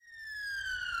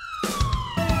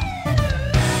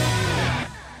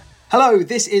Hello,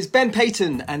 this is Ben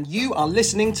Payton, and you are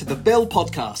listening to The Bill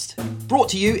Podcast. Brought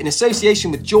to you in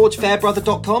association with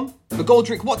GeorgeFairbrother.com,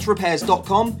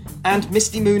 McGoldrickWatchRepairs.com, and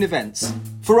Misty Moon Events.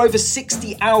 For over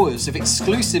 60 hours of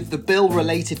exclusive The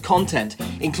Bill-related content,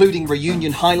 including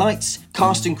reunion highlights,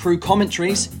 cast and crew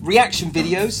commentaries, reaction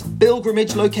videos,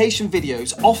 pilgrimage location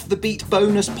videos, off-the-beat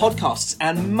bonus podcasts,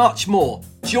 and much more.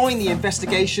 Join the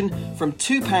investigation from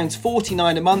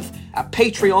 £2.49 a month at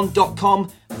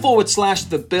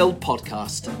patreon.com/The Bill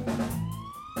Podcast.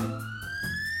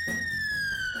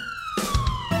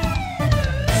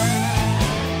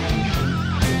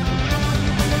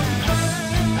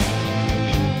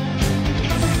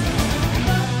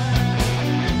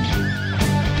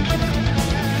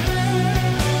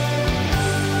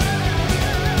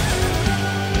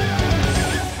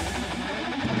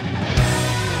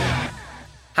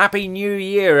 Happy New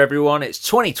Year, everyone. It's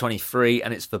 2023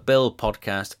 and it's The Bill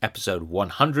Podcast, episode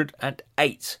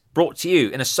 108, brought to you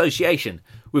in association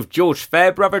with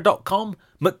GeorgeFairbrother.com,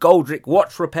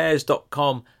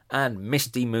 McGoldrickWatchRepairs.com and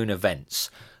Misty Moon Events.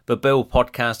 The Bill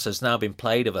Podcast has now been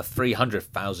played over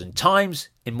 300,000 times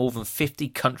in more than 50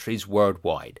 countries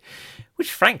worldwide,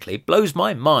 which frankly blows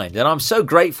my mind, and I'm so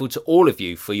grateful to all of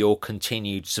you for your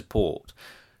continued support.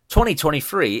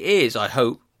 2023 is, I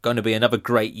hope, going to be another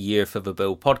great year for the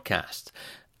Bill Podcast,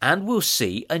 and we'll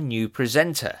see a new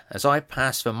presenter as I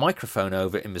pass the microphone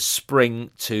over in the spring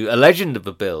to a legend of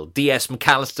the Bill, D.S.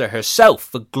 McAllister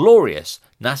herself. The glorious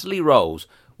Natalie Rolls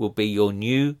will be your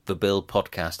new The Bill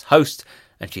Podcast host,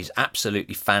 and she's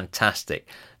absolutely fantastic.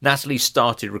 Natalie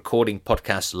started recording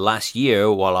podcasts last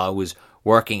year while I was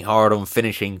working hard on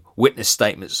finishing Witness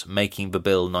Statements Making the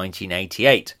Bill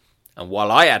 1988. And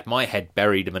while I had my head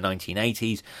buried in the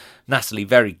 1980s, Natalie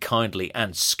very kindly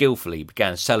and skillfully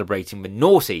began celebrating the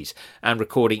noughties and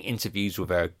recording interviews with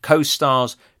her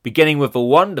co-stars, beginning with the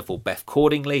wonderful Beth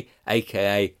Cordingley,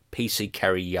 aka PC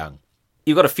Kerry Young.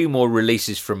 You've got a few more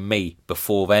releases from me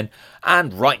before then,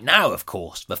 and right now, of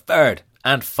course, the third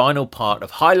and final part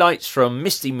of highlights from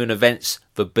Misty Moon Events,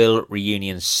 The Bill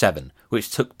Reunion 7,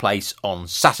 which took place on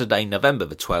Saturday, November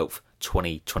the 12th,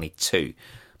 2022.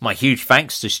 My huge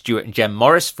thanks to Stuart and Jen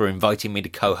Morris for inviting me to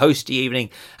co-host the evening,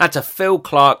 and to Phil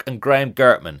Clark and Graham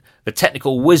Gertman, the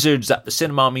technical wizards at the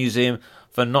Cinema Museum,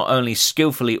 for not only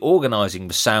skillfully organising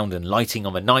the sound and lighting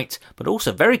on the night, but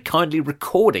also very kindly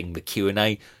recording the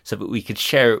Q&A so that we could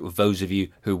share it with those of you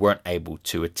who weren't able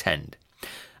to attend.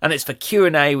 And it's the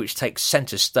Q&A which takes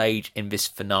centre stage in this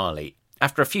finale.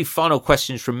 After a few final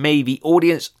questions from me, the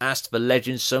audience asked the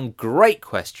legends some great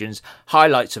questions.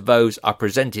 Highlights of those are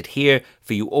presented here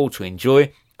for you all to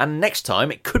enjoy. And next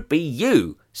time, it could be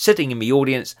you sitting in the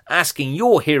audience asking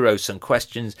your heroes some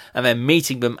questions and then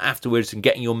meeting them afterwards and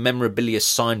getting your memorabilia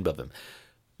signed by them.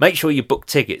 Make sure you book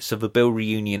tickets for the Bill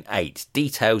Reunion 8.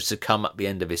 Details to come at the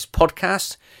end of this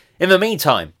podcast. In the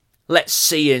meantime, let's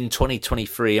see you in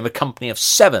 2023 in the company of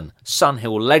 7 Sun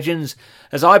Hill legends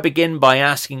as I begin by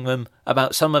asking them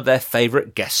about some of their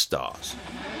favourite guest stars.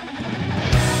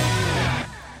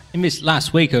 In this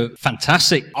last week, a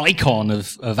fantastic icon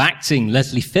of acting,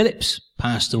 Leslie Phillips,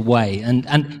 passed away.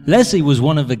 And Leslie was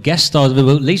one of the guest stars of the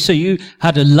book. Lisa, you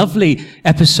had a lovely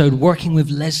episode working with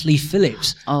Leslie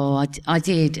Phillips. Oh, I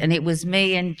did. And it was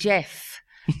me and Jeff.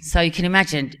 So you can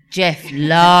imagine, Jeff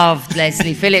loved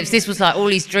Leslie Phillips. This was like all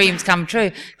his dreams come true.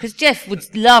 Because Jeff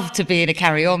would love to be in a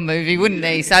Carry On movie, wouldn't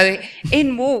he? So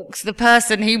in walks the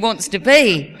person he wants to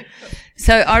be.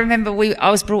 So I remember I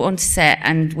was brought onto set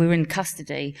and we were in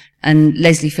custody and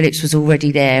Leslie Phillips was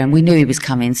already there and we knew he was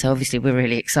coming. So obviously we're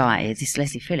really excited. It's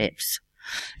Leslie Phillips.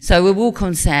 So we walk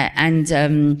on set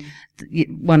and,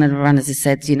 one of the runners has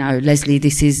said, you know, Leslie,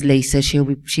 this is Lisa.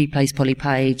 She plays Polly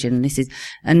Page, and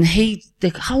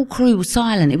the whole crew was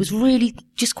silent. It was really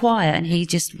just quiet, and he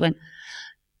just went,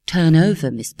 "Turn over,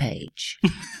 Miss Page,"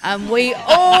 and we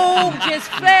all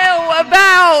just fell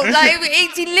about. Like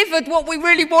he delivered what we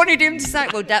really wanted him to say.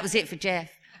 Well, that was it for Jeff.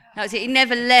 That was it. He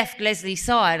never left Leslie's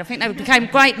side. I think they became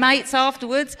great mates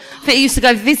afterwards. I think he used to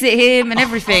go visit him and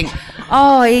everything.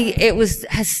 Oh, it was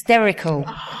hysterical.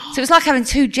 So it was like having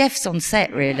 2 Jeffs on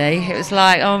set, really. It was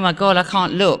like, oh my God, I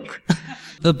can't look.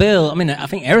 The Bill, I mean, I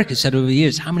think Eric has said over the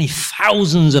years how many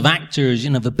thousands of actors,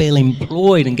 the Bill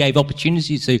employed and gave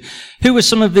opportunities to. Who were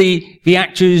some of the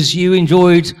actors you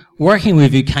enjoyed working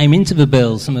with who came into the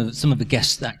Bill, some of the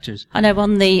guest actors? I know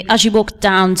as you walked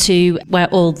down to where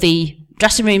all the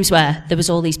dressing rooms were, there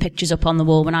was all these pictures up on the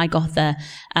wall when I got there,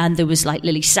 and there was like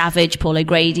Lily Savage, Paul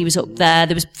O'Grady was up there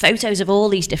was photos of all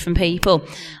these different people.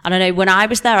 And I know when I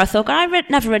was there I thought I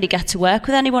never really get to work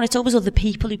with anyone, it's always other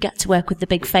people who get to work with the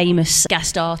big famous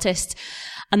guest artists.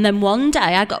 And then one day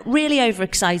I got really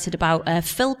overexcited about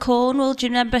Phil Cornwell. Do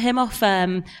you remember him off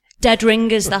Dead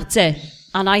Ringers? That's it.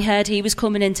 And I heard he was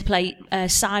coming in to play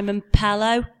Simon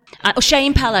Pellow.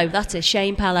 Shane Pellow, that's it,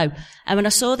 Shane Pellow. And when I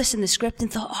saw this in the script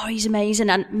and thought, oh, he's amazing.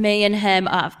 And me and him,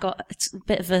 it's a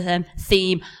bit of a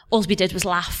theme. All we did was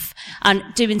laugh. And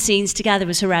doing scenes together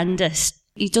was horrendous.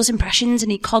 He does impressions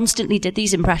and he constantly did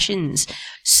these impressions.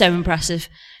 So impressive.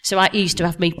 So he used to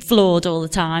have me floored all the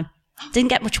time. Didn't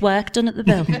get much work done at the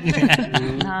Bill.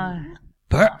 No.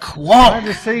 Burt Kwok. I had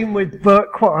a scene with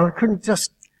Burt Kwok and I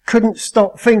couldn't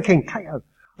stop thinking, Kato.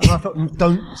 And I thought,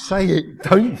 don't say it.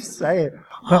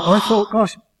 But I thought,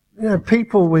 gosh,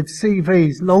 people with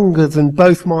CVs longer than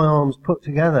both my arms put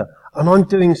together. And I'm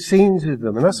doing scenes with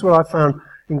them. And that's what I found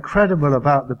incredible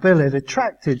about the Bill. It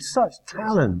attracted such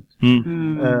talent.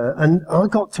 And I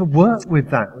got to work with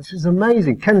that, which was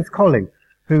amazing. Kenneth Colley,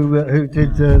 who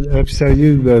did the episode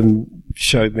you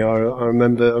showed me. I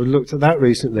remember I looked at that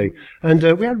recently. And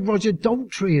we had Roger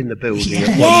Daltrey in the building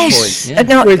at one point.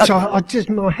 Yeah. Which I just,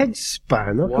 my head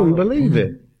span. I couldn't believe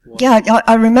it. Yeah,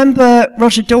 I remember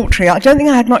Roger Daltrey. I don't think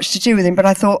I had much to do with him, but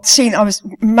I was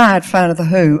a mad fan of The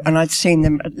Who, and I'd seen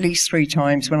them at least 3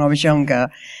 times when I was younger.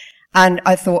 And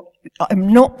I thought, I'm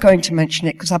not going to mention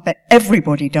it because I bet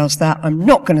everybody does that. I'm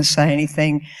not going to say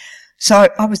anything. So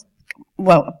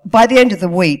by the end of the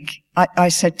week, I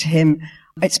said to him,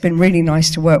 it's been really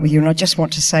nice to work with you, and I just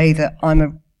want to say that I'm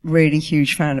a really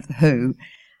huge fan of The Who.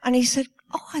 And he said,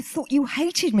 oh, I thought you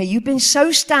hated me. You've been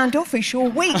so standoffish all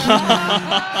week.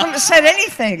 I haven't said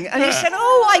anything. And he said,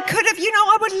 oh, I could have,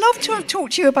 I would love to have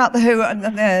talked to you about The Who.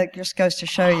 And there it just goes to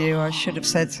show you, I should have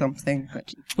said something.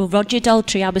 But. Well, Roger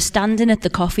Daltrey, I was standing at the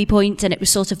coffee point and it was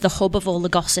sort of the hub of all the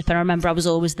gossip. And I remember I was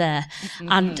always there.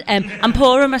 And I'm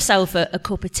pouring myself a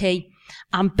cup of tea.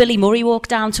 And Billy Murray walked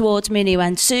down towards me and he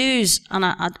went, Suze, and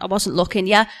I wasn't looking,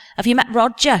 yeah, have you met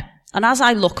Roger? And as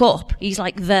I look up, he's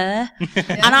like there.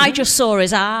 And I just saw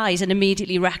his eyes and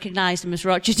immediately recognised him as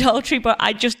Roger Daltrey, but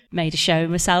I just made a show of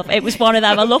myself. It was one of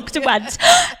them. I looked and went,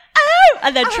 oh,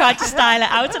 and then tried to style it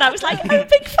out. And I was like, I'm a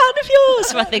big fan of yours.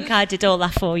 So I think I did all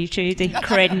that for you, Trudy.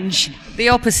 Cringe. The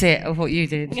opposite of what you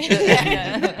did.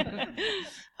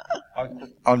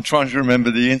 I'm trying to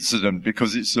remember the incident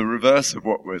because it's the reverse of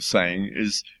what we're saying.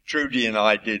 Is Trudy and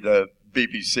I did a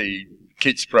BBC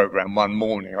kids program one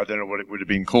morning. I don't know what it would have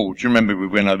been called. Do you remember we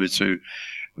went over to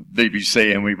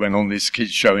BBC and we went on this kids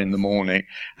show in the morning?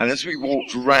 And as we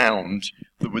walked round,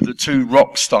 there were the 2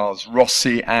 rock stars,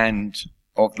 Rossi and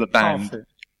of the band,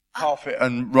 Parfitt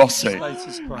and Rossi.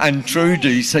 And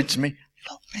Trudy said to me,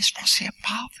 look, there's Rossi and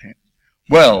Parfitt.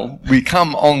 Well, we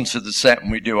come onto the set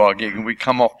and we do our gig and we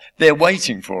come off. They're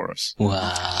waiting for us.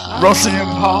 Wow. Rossi and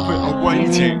Parfitt are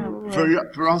waiting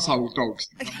for us old dogs.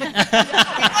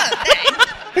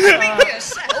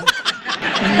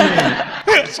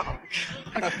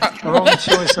 Wrong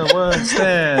choice of words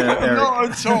there, Eric.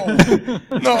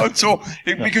 Not at all.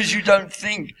 Because you don't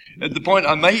think. The point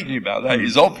I'm making about that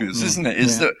is obvious, isn't it?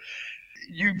 Is that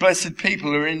you blessed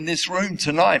people are in this room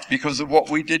tonight because of what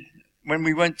we did when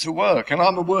we went to work. And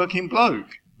I'm a working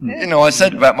bloke. I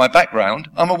said about my background,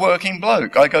 I'm a working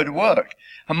bloke. I go to work.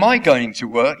 And my going to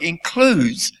work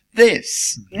includes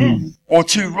this. Or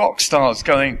 2 rock stars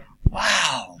going,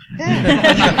 wow. You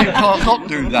can't not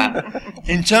do that.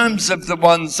 In terms of the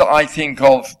ones that I think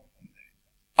of,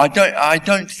 I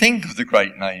don't think of the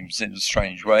great names in a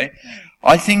strange way.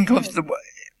 I think of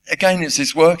again, it's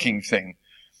this working thing.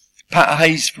 Pat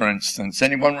Hayes, for instance.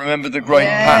 Anyone remember the great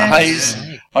Pat Hayes?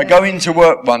 I go into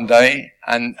work one day,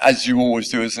 and as you always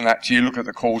do as an actor, you look at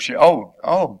the call sheet.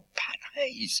 Oh, Pat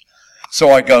Hayes. So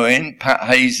I go in. Pat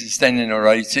Hayes is then in her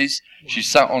 80s. She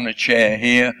sat on a chair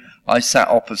here. I sat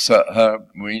opposite her.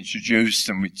 We introduced,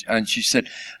 and she said,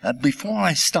 before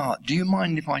I start, do you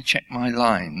mind if I check my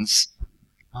lines?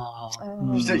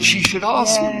 That she should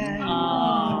ask me.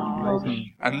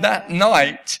 And that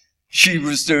night, she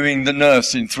was doing the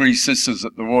nurse in 3 Sisters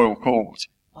at the Royal Court.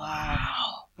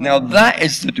 Wow. Now that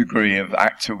is the degree of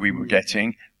actor we were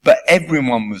getting, but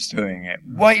everyone was doing it.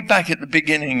 Way back at the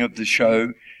beginning of the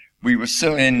show, we were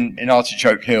still in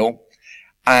Artichoke Hill,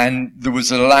 and there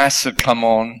was a lass had come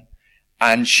on,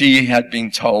 and she had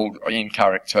been told in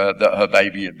character that her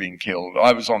baby had been killed.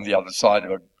 I was on the other side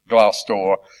of a glass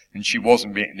door, and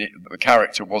the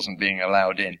character wasn't being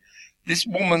allowed in. This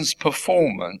woman's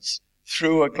performance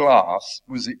through a glass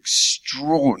was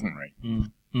extraordinary.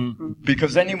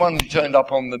 Because anyone who turned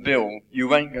up on the bill,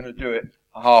 you ain't going to do it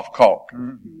half cock.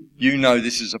 You know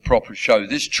this is a proper show.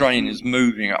 This train is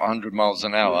moving at 100 miles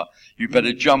an hour. You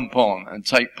better jump on and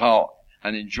take part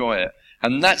and enjoy it.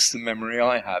 And that's the memory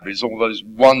I have, is all those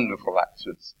wonderful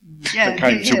actors that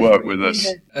came to work with us.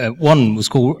 One was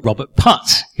called Robert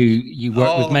Putt, who you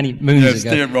worked with many moons ago. Yes,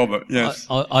 dear Robert, yes.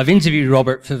 I've interviewed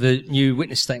Robert for the new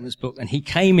Witness Statements book, and he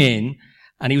came in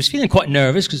and he was feeling quite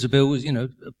nervous because the bill was, a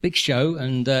big show,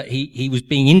 and he was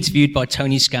being interviewed by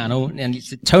Tony Scannell,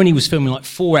 and Tony was filming like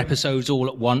 4 episodes all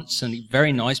at once, and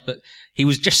very nice, but he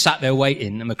was just sat there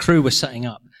waiting, and the crew was setting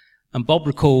up. And Bob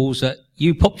recalls that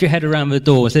you popped your head around the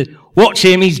door and said, "Watch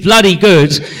him, he's bloody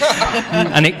good."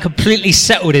 And it completely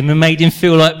settled him and made him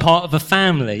feel like part of a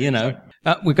family,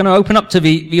 We're going to open up to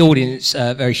the audience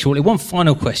very shortly. One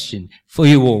final question for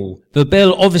you all. The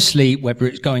bill, obviously, whether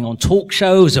it's going on talk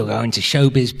shows or going to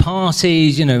showbiz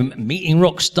parties, meeting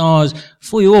rock stars,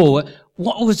 for you all,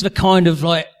 what was the kind of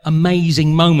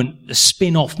amazing moment, the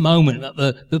spin-off moment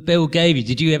that the bill gave you?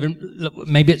 Did you ever look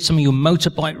maybe at some of your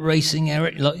motorbike racing,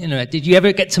 Eric? Did you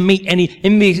ever get to meet any,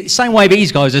 in the same way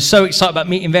these guys are so excited about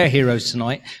meeting their heroes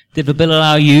tonight? Did the bill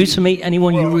allow you to meet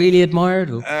anyone you really admired?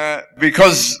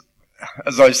 Because,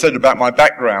 as I said about my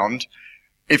background,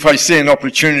 if I see an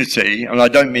opportunity, and I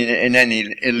don't mean it in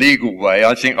any illegal way,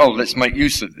 I think, let's make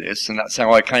use of this, and that's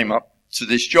how I came up to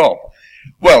this job.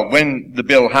 Well, when the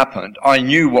bill happened, I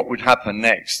knew what would happen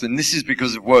next, and this is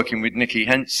because of working with Nicky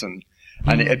Henson,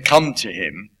 and it had come to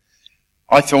him.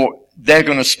 I thought, they're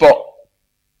going to spot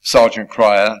Sergeant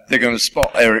Cryer, they're going to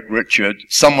spot Eric Richard,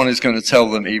 someone is going to tell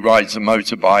them he rides a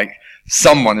motorbike,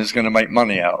 someone is going to make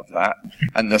money out of that,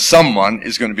 and the someone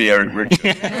is going to be Eric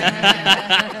Richard.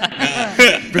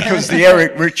 Because the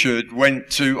Eric Richard went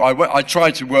to, I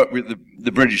tried to work with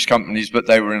the British companies, but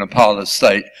they were in a parlous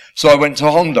state, so I went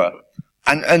to Honda.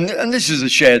 And this is a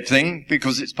shared thing,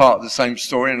 because it's part of the same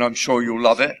story, and I'm sure you'll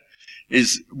love it,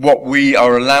 is what we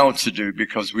are allowed to do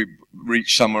because we've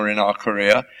reached somewhere in our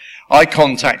career. I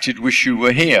contacted Wish You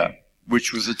Were Here,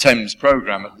 which was a Thames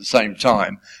program at the same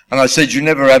time, and I said, you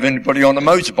never have anybody on a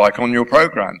motorbike on your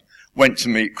program. Went to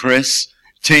meet Chris,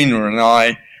 Tina and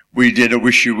I, we did a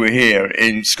Wish You Were Here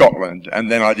in Scotland,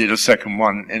 and then I did a second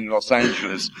one in Los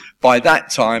Angeles. By that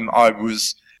time, I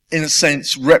was, in a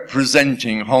sense,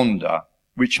 representing Honda,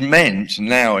 which meant,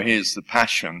 now here's the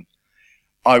passion,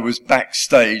 I was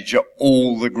backstage at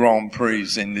all the Grand Prix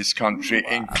in this country,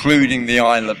 including the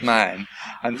Isle of Man.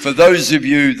 And for those of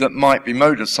you that might be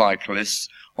motorcyclists,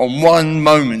 on one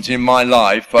moment in my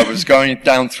life, I was going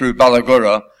down through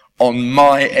Ballagura on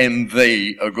my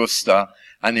MV Augusta,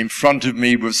 and in front of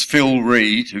me was Phil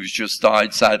Reed, who's just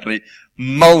died sadly,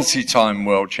 multi-time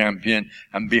world champion,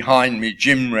 and behind me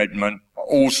Jim Redman,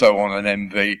 also on an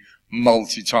MV,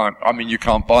 multi-time. I mean, you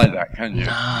can't buy that, can you?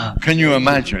 No. Can you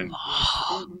imagine?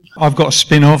 I've got a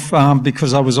spin-off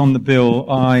because I was on the bill.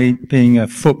 I, being a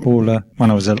footballer when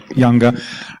I was younger,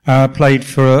 played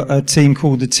for a team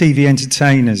called the TV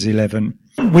Entertainers 11.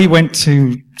 We went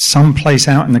to some place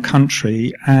out in the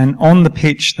country, and on the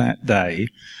pitch that day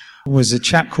was a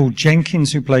chap called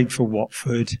Jenkins who played for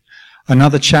Watford,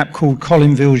 another chap called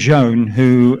Colin Viljoen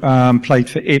who played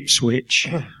for Ipswich,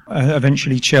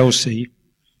 eventually Chelsea,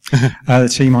 the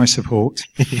team I support,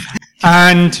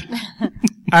 and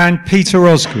Peter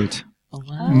Osgood,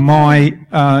 my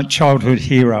childhood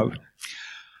hero.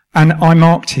 And I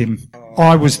marked him.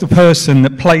 I was the person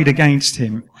that played against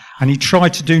him, and he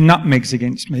tried to do nutmegs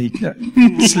against me,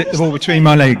 slip the ball between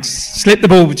my legs, slip the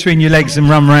ball between your legs and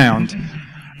run round.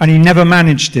 And he never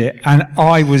managed it, and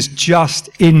I was just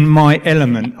in my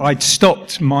element. I'd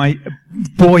stopped my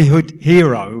boyhood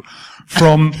hero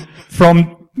from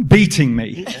beating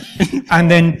me.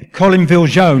 And then Colin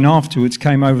Viljoen afterwards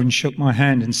came over and shook my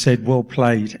hand and said, well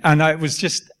played. And I was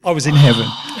in heaven.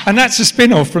 And that's a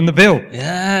spin-off from the bill.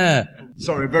 Yeah.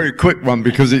 Sorry, a very quick one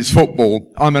because it's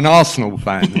football. I'm an Arsenal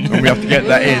fan, and we have to get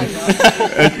that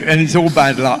in. And it's all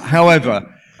bad luck. However,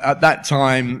 at that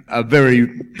time, a very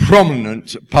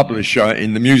prominent publisher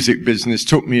in the music business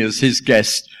took me as his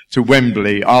guest to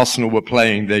Wembley. Arsenal were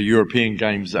playing their European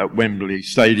games at Wembley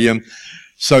Stadium.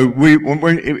 So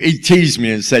he teased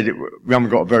me and said, we haven't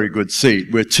got a very good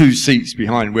seat. We're 2 seats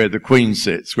behind where the Queen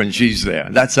sits when she's there.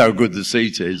 That's how good the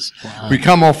seat is. Wow. We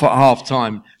come off at half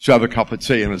time to have a cup of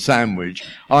tea and a sandwich.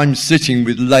 I'm sitting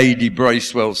with Lady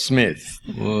Bracewell Smith,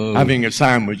 having a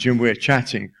sandwich, and we're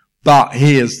chatting. But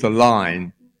here's the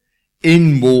line.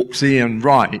 In walks Ian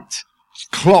Wright,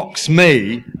 clocks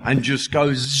me, and just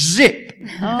goes zip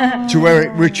to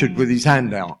Eric Richard with his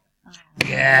hand out.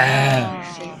 Yeah.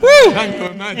 Woo! Can you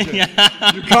imagine?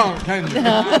 You can't, can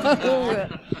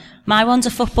you? My one's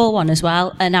a football one as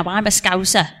well. Now, I'm a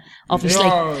Scouser, obviously.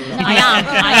 No.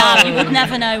 I am. You would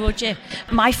never know, would you?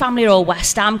 My family are all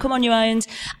West Ham. Come on, you owned.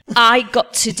 I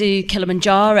got to do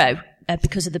Kilimanjaro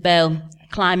because of the bill.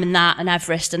 climbing that and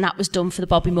Everest, and that was done for the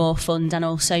Bobby Moore Fund, and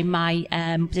also my,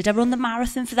 did I run the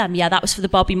marathon for them? Yeah, that was for the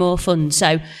Bobby Moore Fund.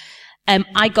 So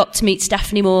I got to meet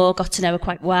Stephanie Moore, got to know her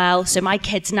quite well. So my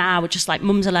kids now are just like,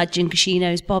 Mum's a legend because she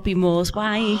knows Bobby Moore's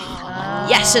wife.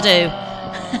 Yes, I do.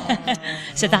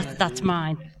 So that's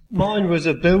mine. Mine was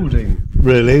a building,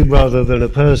 really, rather than a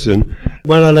person.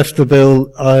 When I left the Bill,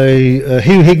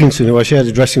 Hugh Higginson, who I shared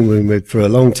a dressing room with for a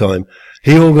long time,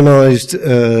 he organised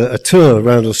a tour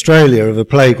around Australia of a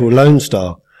play called Lone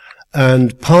Star.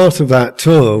 And part of that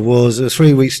tour was a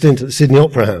 3-week stint at the Sydney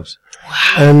Opera House.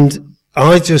 Wow. And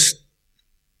I just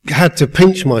had to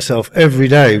pinch myself every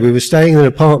day. We were staying in an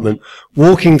apartment,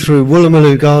 walking through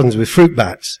Woolloomooloo Gardens with fruit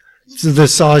bats to the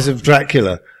size of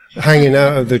Dracula hanging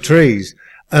out of the trees.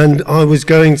 And I was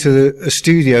going to a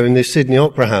studio in this Sydney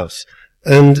Opera House.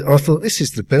 And I thought, this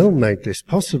is the Bill made this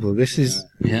possible. This is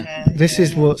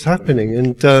what's happening.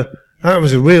 And that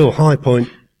was a real high point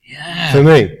for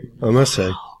me, I must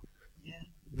say.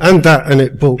 And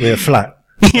it bought me a flat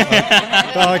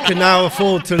that I can now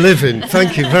afford to live in.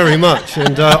 Thank you very much.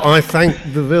 And I thank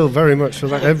the Bill very much for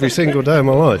that every single day of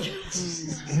my life.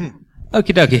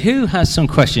 Okie dokie. Who has some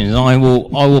questions? I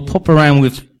will pop around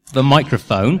with the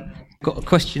microphone. Got a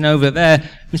question over there.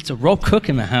 Mr. Rob Cook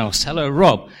in the house. Hello,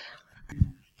 Rob.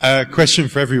 Question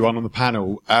for everyone on the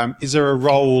panel. Is there a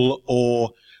role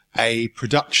or a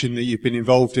production that you've been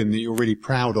involved in that you're really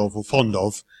proud of or fond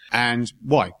of, and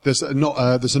why? There's a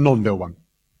non-Bill one.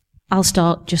 I'll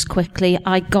start just quickly.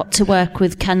 I got to work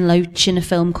with Ken Loach in a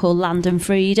film called Land and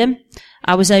Freedom.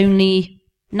 I was only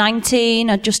 19.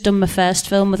 I'd just done my first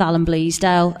film with Alan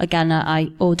Bleasdale. Again, I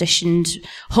auditioned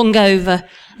hungover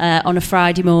on a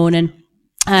Friday morning.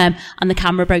 And the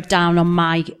camera broke down on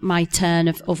my turn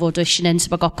of auditioning, so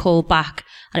I got called back.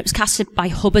 And it was casted by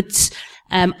Hubbards,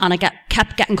 and I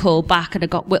kept getting called back, and I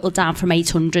got whittled down from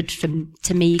 800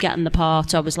 to me getting the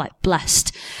part. I was like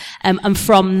blessed. And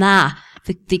from that,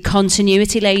 the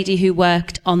continuity lady who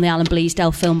worked on the Alan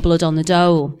Bleasdale film Blood on the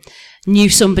Dole knew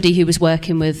somebody who was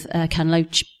working with Ken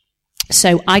Loach.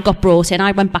 So I got brought in.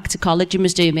 I went back to college and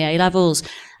was doing my A-levels,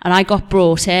 and I got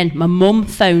brought in. My mum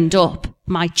phoned up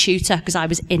my tutor, because I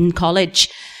was in college,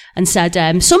 and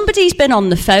said, somebody's been on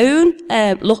the phone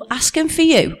asking for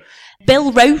you,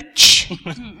 Bill Roach.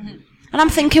 And I'm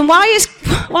thinking, why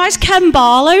is Ken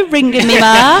Barlow ringing me,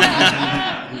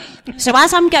 ma? So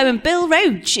as I'm going, Bill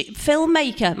Roach,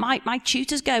 filmmaker, my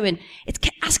tutor's going,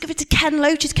 ask if it's Ken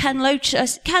Loach, it's Ken Loach.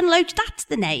 Ken Loach, that's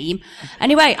the name.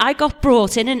 Anyway, I got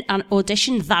brought in and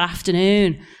auditioned that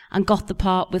afternoon and got the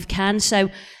part with Ken. So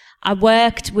I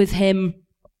worked with him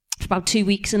for about 2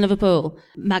 weeks in Liverpool.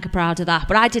 Mega proud of that.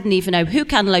 But I didn't even know who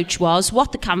Ken Loach was,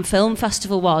 what the Cannes Film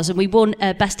Festival was, and we won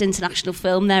Best International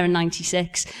Film there in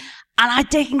 96. And I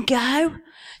didn't go.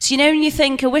 So, when you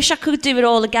think, I wish I could do it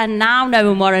all again now,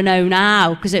 knowing what I know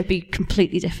now, because it'd be a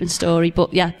completely different story.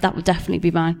 But yeah, that would definitely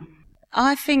be mine.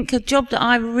 I think a job that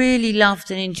I really loved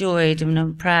and enjoyed and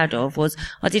I'm proud of was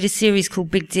I did a series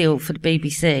called Big Deal for the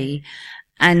BBC.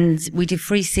 And we did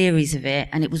 3 series of it,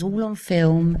 and it was all on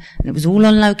film, and it was all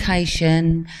on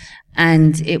location,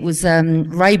 and it was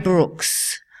Ray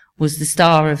Brooks was the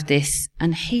star of this,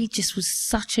 and he just was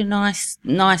such a nice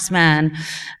man.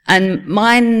 And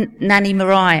my nanny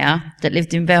Mariah, that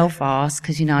lived in Belfast,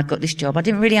 because I'd got this job, I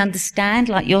didn't really understand,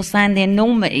 like you're saying, the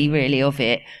enormity really of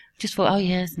it. Just thought, oh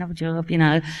yeah, it's another job,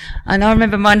 And I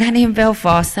remember my nanny in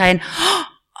Belfast saying, oh,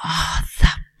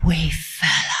 that wee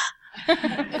fella.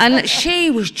 And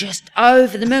she was just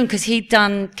over the moon, because he'd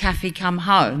done Kathy Come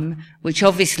Home, which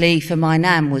obviously for my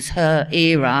nan was her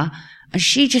era.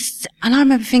 And I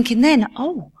remember thinking then,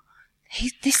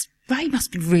 this Ray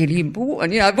must be really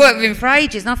important. I'd worked with him for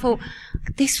ages, and I thought,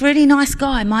 this really nice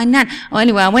guy, my nan.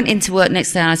 Anyway, I went into work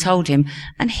next day and I told him,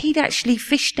 and he'd actually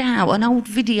fished out an old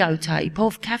videotape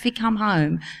of Kathy Come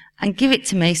Home and give it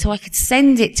to me so I could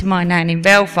send it to my nan in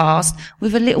Belfast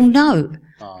with a little note.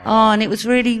 And it was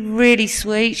really, really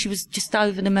sweet. She was just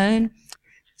over the moon.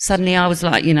 Suddenly I was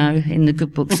like, in the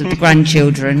good books of the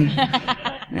grandchildren.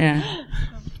 Yeah.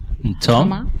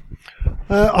 Tom?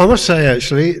 I must say,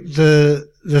 actually,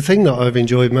 the thing that I've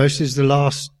enjoyed most is the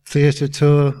last theatre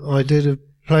tour I did of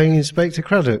playing Inspector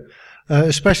Craddock,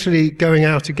 especially going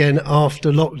out again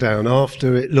after lockdown,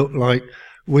 after it looked like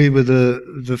we were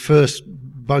the first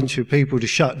bunch of people to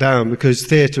shut down, because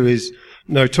theatre is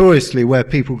notoriously where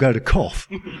people go to cough.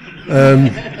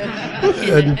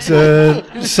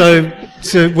 So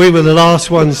we were the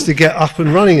last ones to get up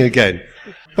and running again.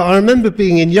 But I remember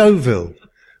being in Yeovil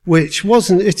which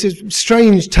wasn't, it's a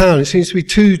strange town. It seems to be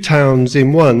two towns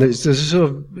in one. There's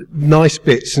sort of nice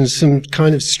bits and some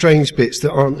kind of strange bits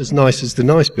that aren't as nice as the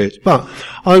nice bits. But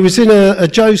I was in a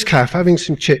Joe's Cafe having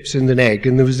some chips and an egg,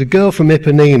 and there was a girl from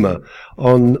Ipanema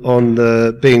on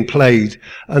the being played,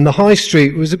 and the high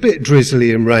street was a bit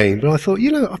drizzly and rain, but I thought,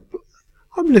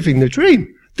 I'm living the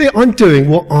dream. I'm doing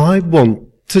what I want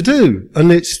to do,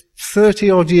 and it's 30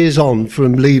 odd years on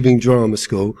from leaving drama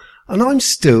school, and I'm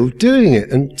still doing it.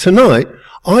 And tonight,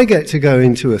 I get to go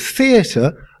into a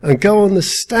theatre and go on the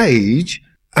stage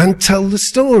and tell the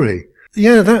story.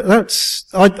 Yeah, that's,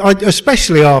 I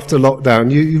especially after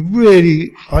lockdown,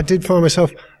 I did find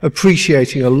myself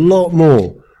appreciating a lot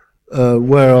more,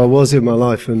 where I was in my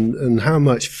life and how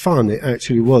much fun it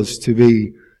actually was to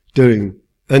be doing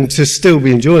and to still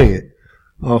be enjoying it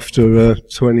after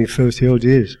 20, 30 odd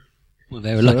years. Well,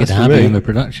 they were lucky to have you in the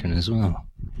production as well.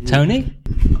 Tony?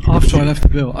 After I left the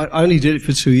Bill, I only did it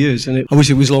for 2 years, and I wish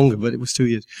it was longer, but it was 2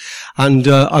 years. And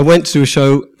I went to a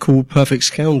show called Perfect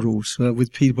Scoundrels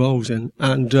with Peter Bowles in,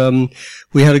 and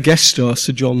we had a guest star,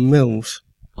 Sir John Mills.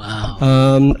 Wow.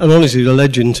 And honestly, a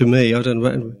legend to me. I don't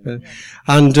know.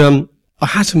 And I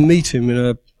had to meet him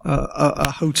in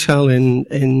a hotel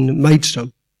in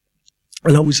Maidstone,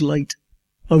 and I was late.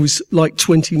 I was like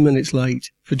 20 minutes late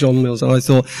for John Mills, and I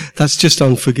thought, that's just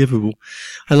unforgivable.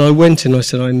 And I went in, I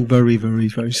said, I'm very, very,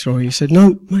 very sorry. He said,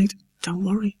 no, mate, don't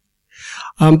worry.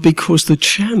 Because the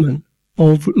chairman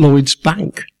of Lloyd's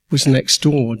Bank was next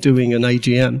door doing an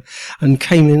AGM and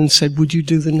came in and said, would you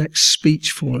do the next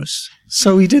speech for us?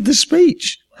 So he did the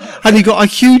speech. And he got a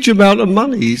huge amount of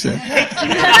money, he said.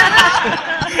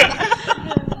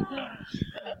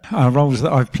 Roles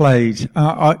that I've played.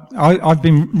 I've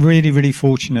been really, really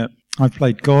fortunate. I've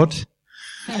played God,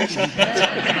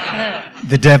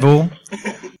 the Devil,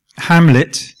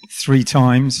 Hamlet 3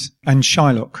 times, and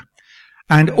Shylock.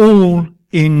 And all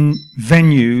in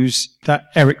venues that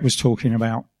Eric was talking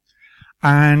about.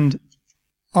 And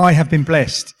I have been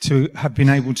blessed to have been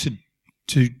able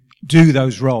to do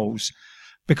those roles,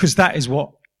 because that is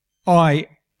what I,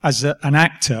 as an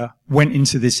actor, went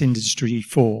into this industry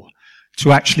for.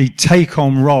 To actually take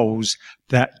on roles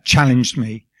that challenged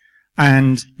me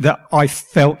and that I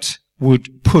felt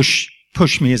would push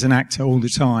me as an actor all the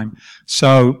time.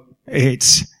 So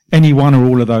it's any one or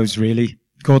all of those, really.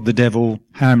 God, the Devil,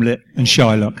 Hamlet, and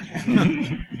Shylock.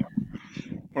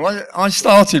 Well, I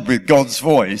started with God's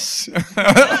voice,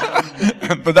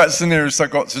 but that's the nearest I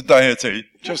got to deity,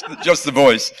 just the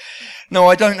voice. No,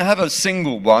 I don't have a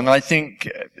single one. I think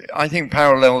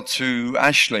parallel to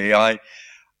Ashley,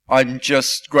 I'm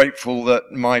just grateful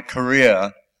that my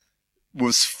career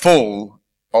was full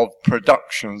of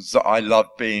productions that I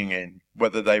loved being in,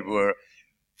 whether they were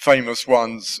famous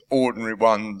ones, ordinary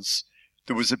ones.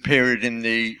 There was a period in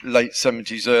the late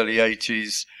 70s, early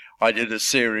 80s, I did a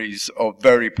series of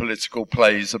very political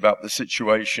plays about the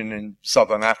situation in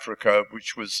southern Africa,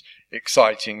 which was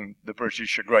exciting the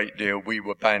British a great deal. We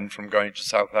were banned from going to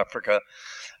South Africa.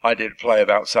 I did a play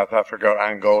about South Africa,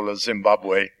 Angola,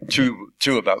 Zimbabwe, two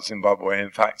about Zimbabwe,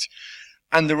 in fact.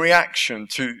 And the reaction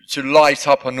to light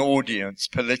up an audience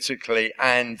politically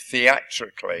and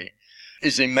theatrically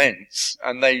is immense.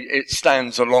 And it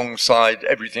stands alongside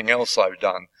everything else I've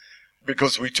done.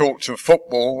 Because we talked to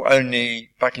football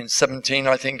only back in 17,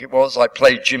 I think it was. I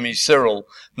played Jimmy Cyril,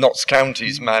 Notts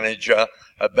County's manager,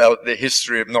 about the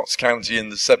history of Notts County in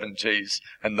the 70s,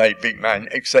 and they big man,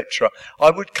 etc.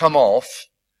 I would come off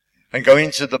and go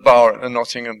into the bar at the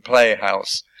Nottingham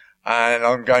Playhouse, and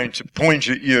I'm going to point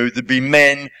at you. There'd be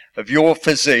men of your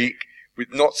physique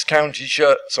with Notts County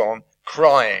shirts on,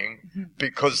 crying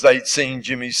because they'd seen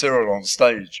Jimmy Cyril on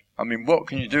stage. I mean, what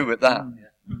can you do with that?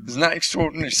 Isn't that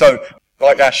extraordinary? So,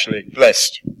 like Ashley,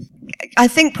 blessed. I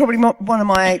think probably one of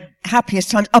my happiest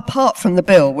times, apart from the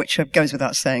Bill, which goes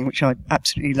without saying, which I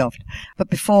absolutely loved. But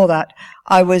before that,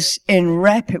 I was in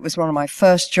Rep. It was one of my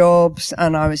first jobs,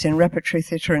 and I was in Repertory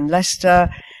Theatre in Leicester,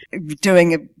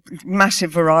 doing a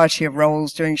massive variety of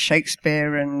roles, doing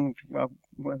Shakespeare and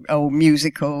old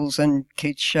musicals and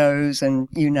kids shows and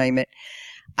you name it.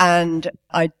 And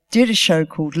I did a show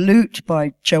called Loot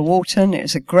by Joe Orton. It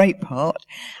was a great part.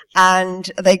 And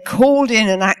they called in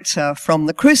an actor from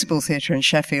the Crucible Theatre in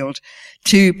Sheffield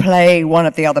to play one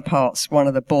of the other parts, one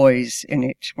of the boys in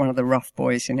it, one of the rough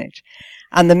boys in it.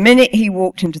 And the minute he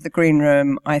walked into the green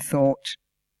room, I thought,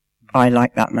 I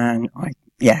like that man.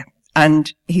 Yeah.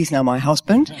 And he's now my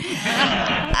husband.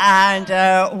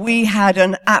 And we had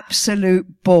an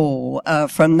absolute ball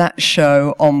from that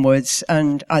show onwards.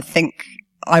 And I think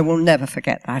I will never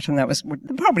forget that. And that was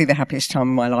probably the happiest time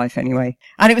of my life anyway.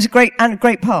 And it was a great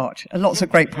part. Lots of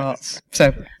great parts.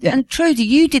 So, yeah. And Trudy,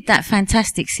 you did that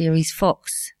fantastic series,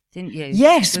 Fox, didn't you?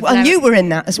 Yes. Well, and you were in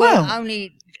that as well. I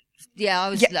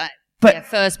was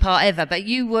first part ever. But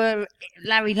you were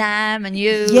Larry Lamb and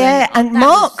you. Yeah, and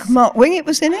Mark Wingett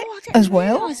was in it as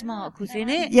well. Mark was in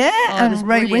it. Yeah, and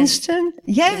Ray Winston.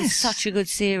 Yes. It was such a good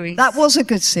series. That was a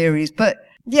good series, but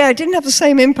yeah, it didn't have the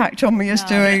same impact on me as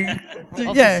doing.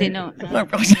 Obviously not. No.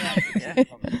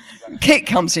 Kit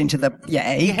comes into the.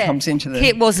 Yeah, he comes into the.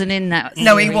 Kit wasn't in that.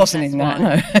 No, he wasn't in that.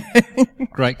 No.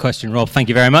 Great question, Rob. Thank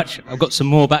you very much. I've got some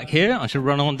more back here. I should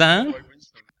run on down.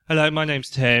 Hello, my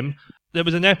name's Tim. There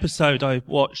was an episode I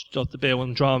watched of the Bill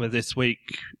and Drama this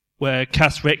week where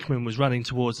Cass Rickman was running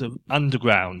towards the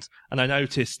underground, and I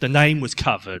noticed the name was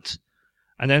covered.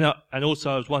 And then, and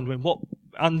also I was wondering what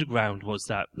underground was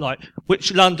that? Like,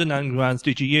 which London undergrounds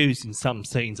did you use in some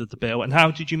scenes of the Bill, and how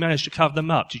did you manage to cover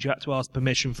them up? Did you have to ask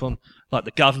permission from, like,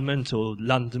 the government or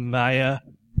London Mayor?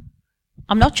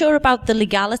 I'm not sure about the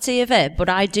legality of it, but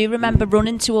I do remember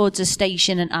running towards a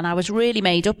station and I was really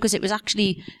made up because it was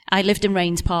actually, I lived in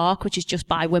Rains Park, which is just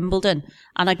by Wimbledon,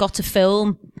 and I got to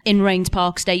film in Rains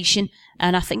Park Station,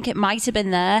 and I think it might have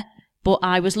been there, but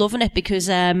I was loving it because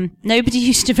nobody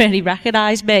used to really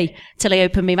recognise me till I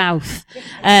opened my mouth.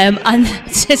 And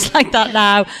it's like that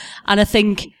now, and I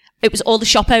think it was all the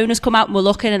shop owners come out and were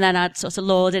looking, and then I'd sort of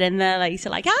lord it in there, like, so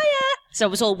like, oh yeah. So I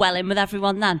was all well in with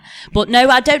everyone then. But no,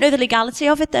 I don't know the legality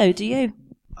of it though, do you?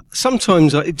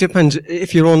 Sometimes it depends.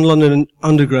 If you're on London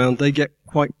Underground, they get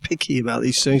quite picky about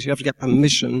these things. You have to get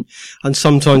permission. And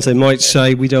sometimes they might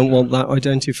say, we don't want that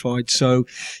identified. So,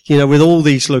 you know, with all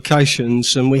these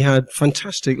locations, and we had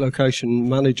fantastic location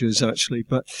managers actually,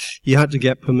 but you had to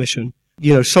get permission.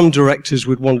 You know, some directors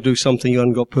would want to do something you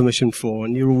haven't got permission for,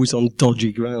 and you're always on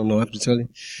dodgy ground, I have to tell you.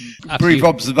 Brief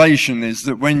observation is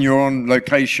that when you're on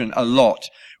location a lot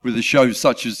with a show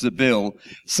such as The Bill,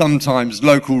 sometimes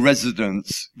local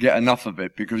residents get enough of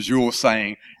it because you're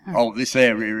saying, oh, this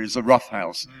area is a rough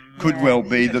house. Could well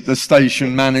be that the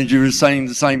station manager is saying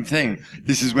the same thing.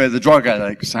 This is where the drug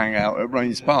addicts hang out at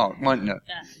Rains Park, mightn't it?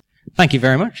 Thank you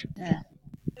very much.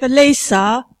 For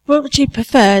Lisa, what would you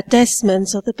prefer,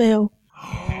 Desmond's or The Bill?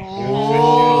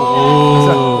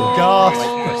 Oh, gosh.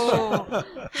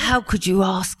 How could you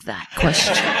ask that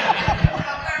question?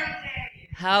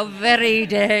 How very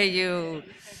dare you?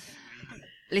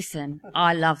 Listen,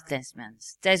 I love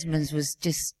Desmond's. Desmond's was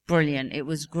just brilliant. It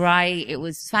was great. It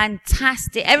was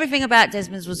fantastic. Everything about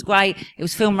Desmond's was great. It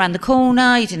was filmed around the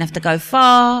corner. You didn't have to go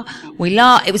far. We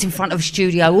laughed. It was in front of a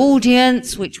studio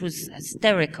audience, which was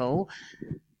hysterical.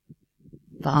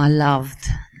 But I loved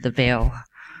The Bill.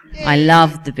 I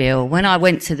loved The Bill. When I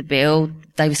went to The Bill,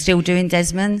 they were still doing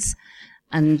Desmond's,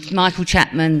 and Michael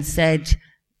Chapman said,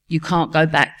 you can't go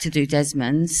back to do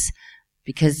Desmond's,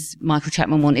 because Michael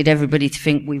Chapman wanted everybody to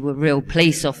think we were real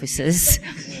police officers.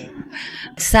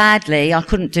 Sadly, I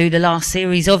couldn't do the last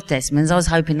series of Desmond's. I was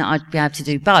hoping that I'd be able to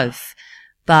do both,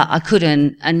 but I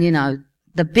couldn't. And, you know,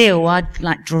 The Bill, I'd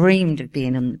like dreamed of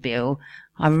being on The Bill.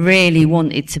 I really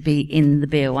wanted to be in The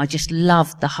Bill. I just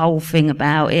loved the whole thing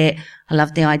about it. I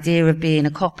loved the idea of being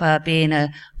a copper, being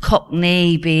a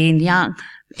cockney, being young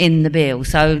in The Bill.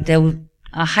 So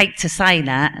I hate to say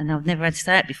that, and I've never had to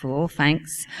say it before,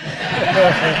 thanks.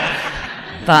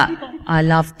 But I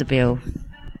loved The Bill.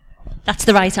 That's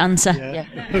the right answer. Yeah.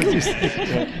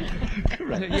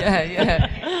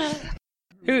 Yeah.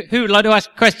 Who would like to ask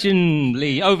a question,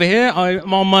 Lee? Over here,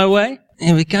 I'm on my way.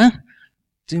 Here we go.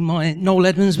 Do my Noel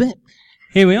Edmonds bit.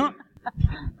 Here we are.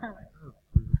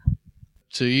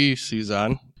 To you,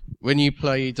 Suzanne, when you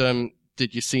played,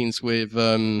 did your scenes with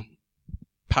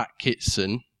Pat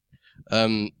Kitson,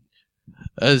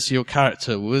 as your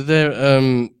character, were there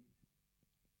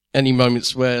any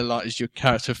moments where, like, as your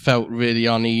character felt really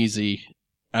uneasy,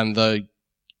 and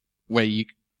where you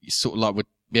sort of like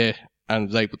and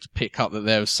was able to pick up that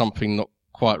there was something not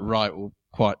quite right or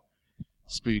quite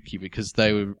spooky, because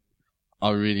I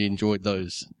really enjoyed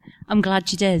those. I'm glad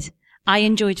you did. I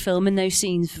enjoyed filming those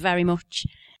scenes very much.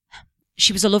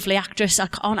 She was a lovely actress. I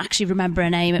can't actually remember her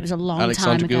name. It was a long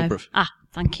time ago. Gilbreth.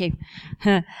 Thank you.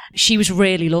 She was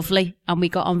really lovely, and we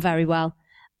got on very well.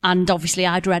 And obviously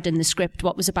I'd read in the script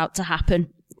what was about to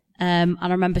happen. And I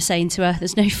remember saying to her,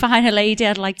 there's no finer lady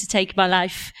I'd like to take my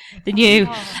life than you.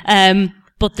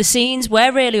 But the scenes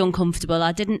were really uncomfortable.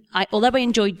 Although I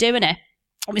enjoyed doing it,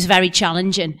 it was very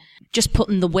challenging. Just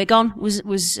putting the wig on was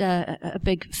a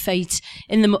big feat.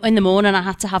 In the morning, I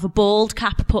had to have a bald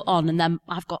cap put on, and then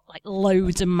I've got like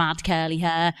loads of mad curly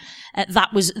hair.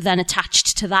 That was then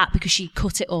attached to that because she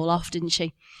cut it all off, didn't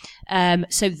she?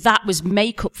 So that was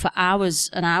makeup for hours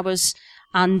and hours.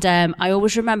 And I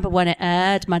always remember when it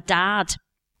aired, my dad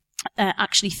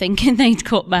actually thinking they'd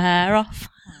cut my hair off.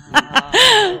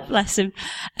 Bless him.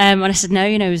 And I said, no,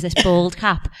 it was this bald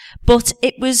cap. But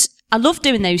I loved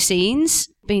doing those scenes,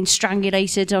 being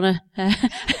strangulated on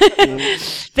a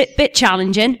bit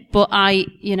challenging, but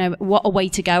what a way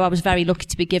to go. I was very lucky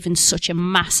to be given such a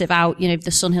massive out.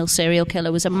 The Sun Hill serial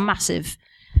killer was a massive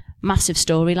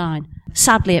storyline.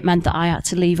 Sadly, it meant that I had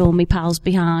to leave all my pals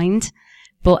behind,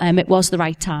 but it was the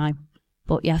right time.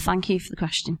 But yeah, thank you for the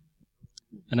question.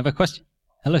 Another question?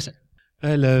 Hello, sir.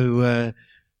 Hello,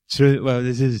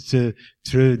 this is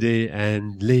Trudy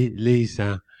and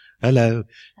Lisa. Hello.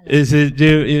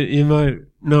 You might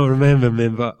not remember me,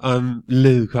 but I'm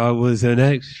Luke. I was an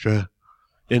extra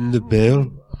in the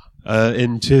bill.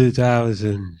 In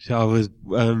 2000, I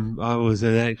was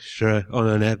an extra on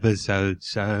an episode,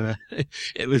 so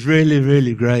it was really,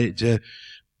 really great to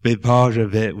be part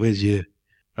of it with you.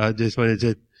 I just wanted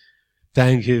to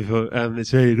thank you for,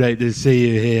 it's really great to see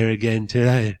you here again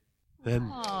today.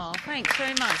 Thanks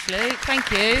very much, Luke. Thank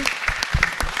you.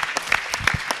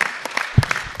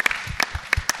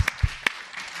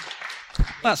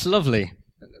 That's lovely.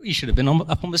 You should have been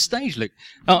up on the stage, Luke.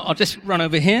 I'll just run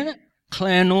over here.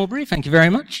 Claire Norbury, thank you very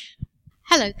much.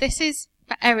 Hello, this is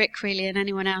for Eric, really, and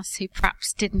anyone else who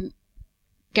perhaps didn't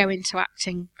go into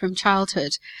acting from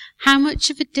childhood. How much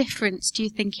of a difference do you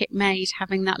think it made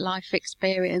having that life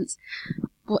experience?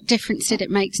 What difference did it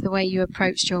make to the way you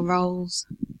approached your roles?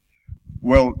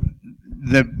 Well,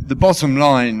 the bottom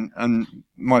line, and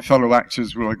my fellow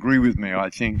actors will agree with me, I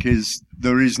think, is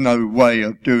there is no way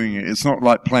of doing it. It's not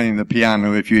like playing the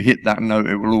piano. If you hit that note,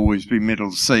 it will always be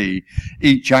middle C.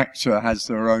 Each actor has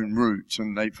their own route,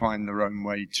 and they find their own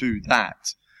way to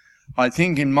that. I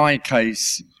think in my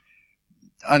case,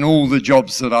 and all the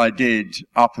jobs that I did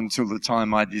up until the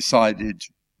time I decided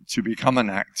to become an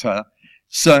actor,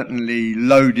 certainly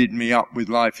loaded me up with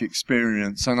life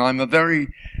experience. And I'm a very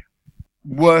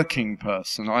working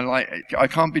person. I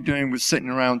can't be doing with sitting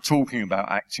around talking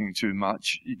about acting too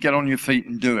much. You get on your feet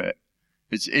and do it.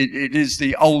 It is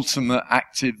the ultimate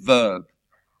active verb,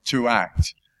 to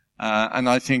act. And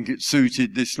I think it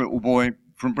suited this little boy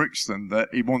from Brixton that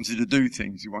he wanted to do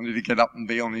things. He wanted to get up and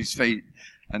be on his feet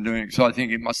and doing it. So I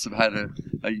think it must have had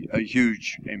a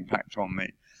huge impact on me.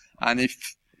 And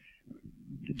if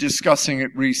discussing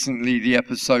it recently, the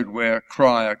episode where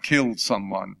Cryer killed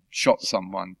someone, shot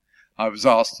someone, I was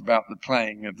asked about the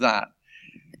playing of that.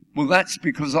 Well, that's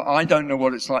because I don't know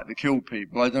what it's like to kill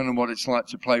people. I don't know what it's like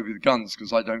to play with guns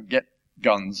because I don't get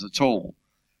guns at all.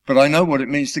 But I know what it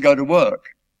means to go to work.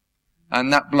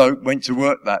 And that bloke went to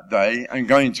work that day, and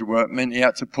going to work meant he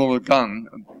had to pull a gun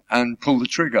and pull the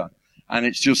trigger. And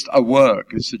it's just a work.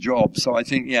 It's a job. So I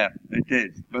think, yeah, it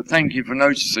did. But thank you for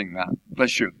noticing that.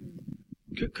 Bless you.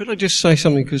 Could I just say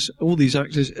something? Because all these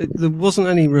actors, there wasn't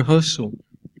any rehearsal.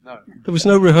 No. There was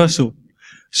no rehearsal.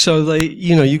 So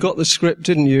you got the script,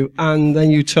 didn't you? And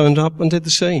then you turned up and did the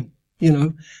scene.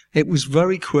 It was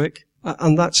very quick,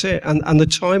 and that's it. And the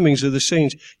timings of the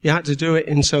scenes, you had to do it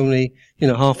in so many,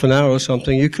 half an hour or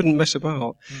something. You couldn't mess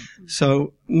about. Mm-hmm.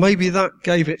 So maybe that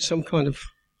gave it some kind of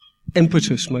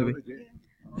impetus, maybe.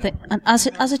 And as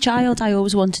a child, I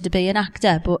always wanted to be an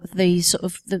actor, but as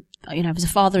a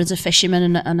father, as a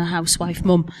fisherman and a housewife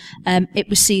mum, it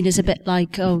was seen as a bit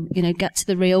like, get to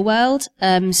the real world.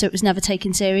 So it was never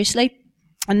taken seriously.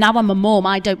 And now I'm a mum,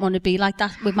 I don't want to be like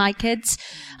that with my kids.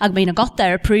 I mean, I got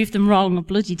there, I proved them wrong, I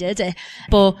bloody did it.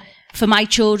 But for my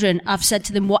children, I've said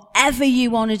to them, whatever you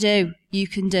want to do, you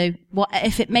can do.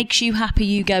 If it makes you happy,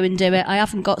 you go and do it. I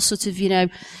haven't got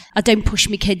I don't push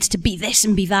my kids to be this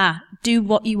and be that. Do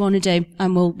what you want to do,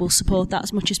 and we'll support that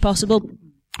as much as possible.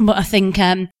 But I think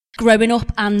growing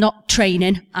up and not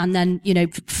training, and then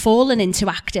falling into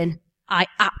acting, I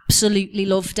absolutely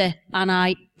loved it.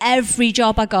 And every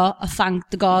job I got, I thanked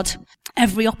the God.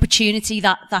 Every opportunity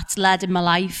that's led in my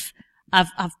life, I've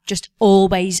just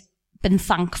always been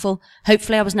thankful.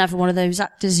 Hopefully, I was never one of those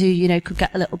actors who could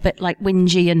get a little bit like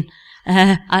whingy, and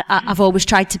I've always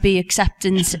tried to be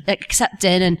accepting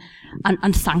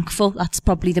and thankful. That's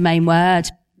probably the main word.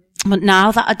 But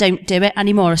now that I don't do it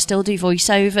anymore, I still do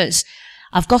voiceovers.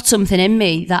 I've got something in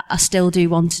me that I still do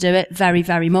want to do it very,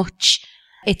 very much.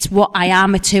 It's what I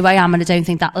am, it's who I am, and I don't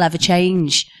think that'll ever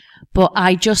change. But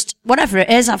whatever it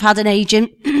is, I've had an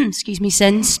agent, excuse me,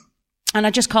 since. And I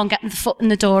just can't get the foot in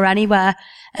the door anywhere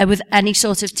with any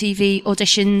sort of TV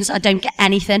auditions. I don't get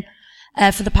anything.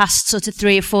 For the past sort of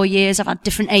 3 or 4 years, I've had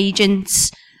different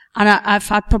agents, and I've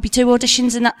had probably 2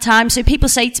 auditions in that time. So people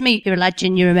say to me, "You're a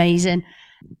legend, you're amazing,"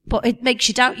 but it makes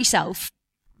you doubt yourself.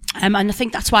 And I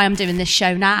think that's why I'm doing this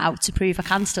show now, to prove I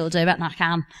can still do it, and I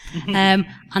can.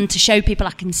 And to show people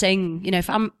I can sing. You know, if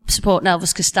I'm supporting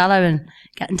Elvis Costello and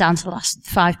getting down to the last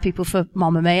 5 people for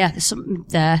Mamma Mia, there's something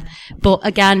there. But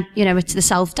again, you know, it's the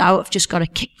self-doubt. I've just got to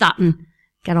kick that and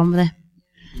get on with it.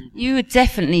 You were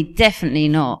definitely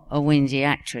not a whingy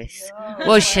actress,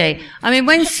 was she? I mean,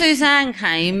 when Suzanne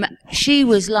came, she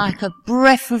was like a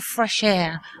breath of fresh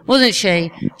air, wasn't she?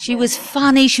 She was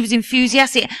funny, she was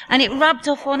enthusiastic, and it rubbed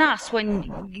off on us when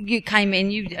you came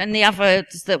in, you and the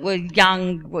others that were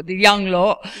young, the young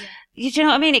lot. You know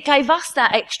what I mean? It gave us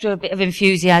that extra bit of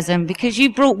enthusiasm because you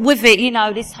brought with it, you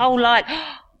know, this whole like,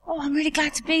 oh, I'm really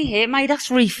glad to be here. It made us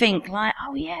rethink, like,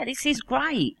 oh yeah, this is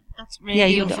great. That's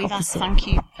really lovely. Thank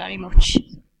you very much.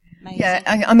 Amazing.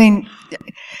 Yeah, I mean,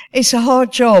 it's a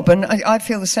hard job, and I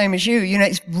feel the same as you. You know,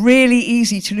 it's really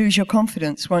easy to lose your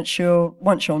confidence once you're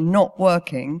not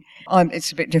working.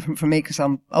 It's a bit different for me because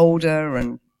I'm older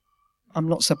and I'm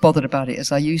not so bothered about it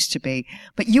as I used to be.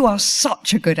 But you are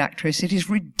such a good actress. It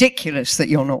is ridiculous that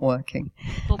you're not working.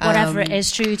 But whatever it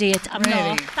is, Trudy, I'm really?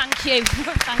 not. Thank you.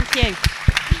 Thank you.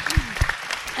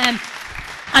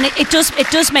 And it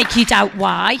does make you doubt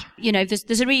why. You know,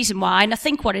 there's a reason why. And I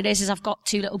think what it is I've got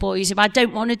 2 little boys who I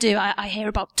don't want to do. I hear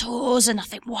about tours and I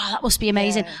think, wow, that must be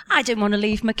amazing. Yeah. I don't want to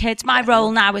leave my kids. My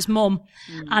role now is mum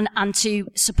and to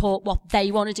support what they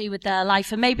want to do with their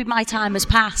life. And maybe my time has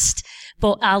passed,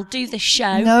 but I'll do this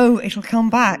show. No, it'll come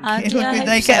back.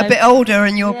 They get a bit older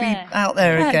and you'll be out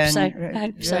there again. I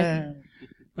hope so.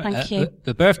 Thank you.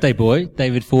 The birthday boy,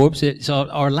 David Forbes. It's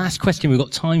our last question we've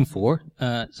got time for.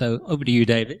 So over to you,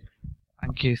 David.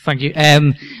 Thank you.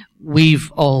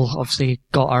 We've all obviously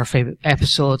got our favourite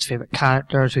episodes, favourite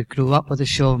characters. We grew up with the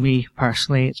show. Me,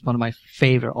 personally, it's one of my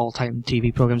favourite all-time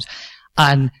TV programmes.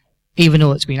 And even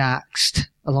though it's been axed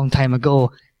a long time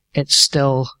ago, it's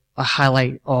still a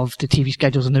highlight of the TV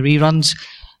schedules and the reruns.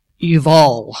 You've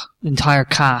all, the entire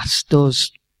cast,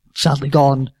 those sadly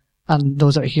gone, and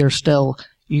those that are here still,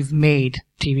 you've made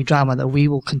TV drama that we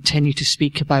will continue to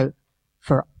speak about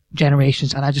for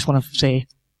generations. And I just want to say,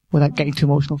 without getting too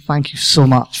emotional, thank you so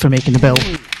much for making the bill.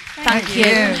 Thank you.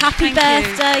 Happy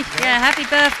birthday. Yeah, happy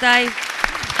birthday.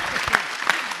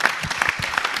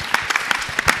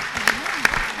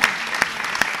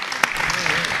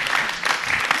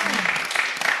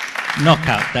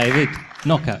 Knockout, David.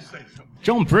 Knockout.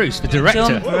 John Bruce, the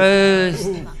director. John Bruce.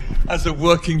 As a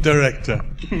working director,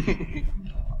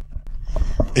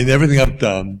 in everything I've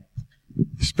done,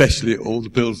 especially all the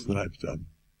bills that I've done,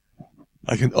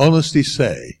 I can honestly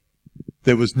say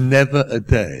there was never a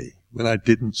day when I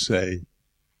didn't say,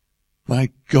 my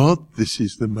God, this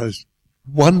is the most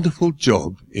wonderful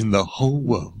job in the whole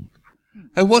world.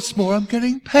 And what's more, I'm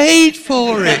getting paid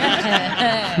for it.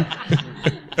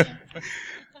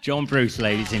 John Bruce,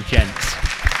 ladies and gents.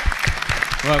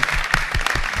 Well,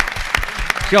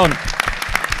 John,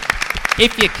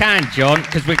 if you can, John,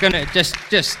 because we're going to just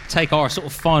take our sort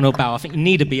of final bow. I think you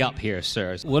need to be up here,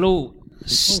 sir. We'll all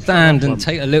stand and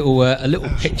take a little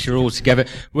picture all together.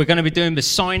 We're going to be doing the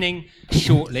signing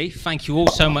shortly. Thank you all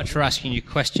so much for asking your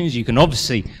questions. You can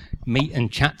obviously meet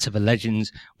and chat to the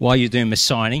legends while you're doing the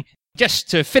signing.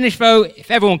 Just to finish, though, if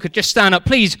everyone could just stand up,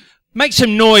 please make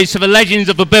some noise for the legends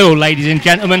of the bill, ladies and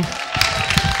gentlemen.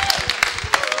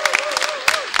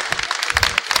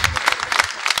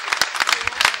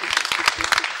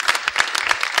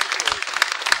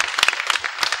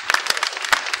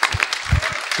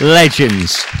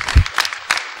 Legends.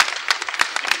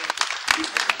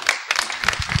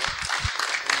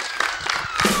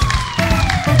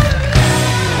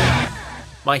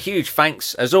 My huge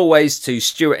thanks, as always, to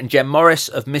Stuart and Jen Morris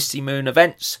of Misty Moon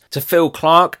Events, to Phil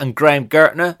Clark and Graham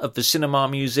Gertner of the Cinema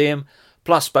Museum,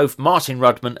 plus both Martin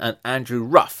Rudman and Andrew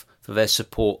Ruff for their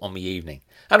support on the evening.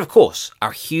 And of course,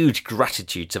 our huge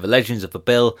gratitude to the Legends of the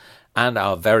Bill and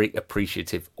our very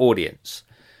appreciative audience.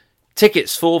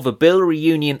 Tickets for the Bill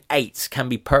Reunion 8 can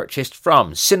be purchased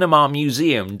from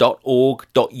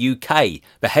cinemamuseum.org.uk.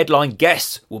 The headline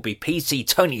guest will be PC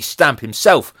Tony Stamp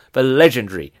himself, the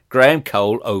legendary Graham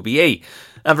Cole OBE.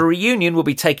 And the reunion will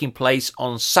be taking place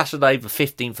on Saturday the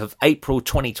 15th of April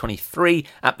 2023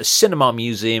 at the Cinema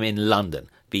Museum in London.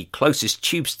 The closest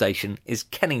tube station is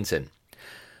Kennington.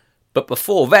 But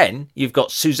before then, you've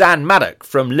got Suzanne Maddock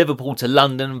from Liverpool to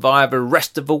London via the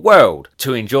rest of the world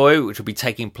to enjoy, which will be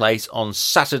taking place on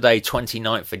Saturday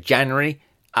 29th of January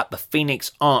at the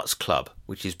Phoenix Arts Club,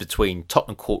 which is between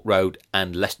Tottenham Court Road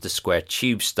and Leicester Square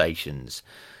tube stations.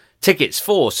 Tickets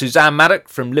for Suzanne Maddock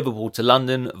from Liverpool to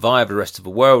London via the rest of the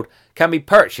world can be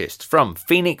purchased from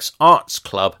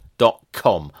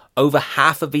phoenixartsclub.com. Over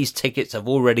half of these tickets have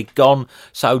already gone,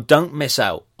 so don't miss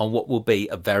out on what will be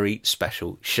a very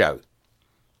special show.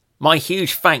 My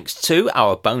huge thanks to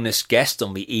our bonus guest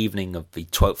on the evening of the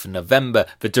 12th of November,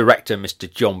 the director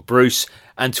Mr. John Bruce,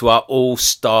 and to our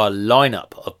all-star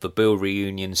lineup of the Bill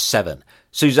Reunion 7,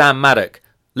 Suzanne Maddock,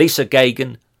 Lisa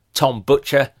Gagan, Tom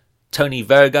Butcher, Tony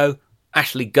Virgo,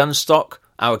 Ashley Gunstock,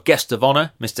 our guest of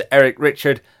honour, Mr. Eric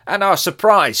Richard, and our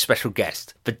surprise special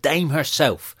guest, the Dame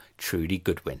herself, Trudy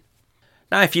Goodwin.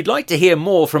 Now, if you'd like to hear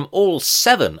more from all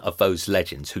 7 of those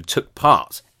legends who took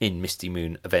part in Misty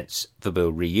Moon Events The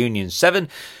Bill Reunion 7,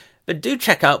 then do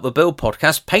check out the Bill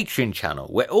Podcast Patreon channel,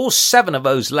 where all 7 of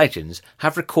those legends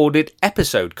have recorded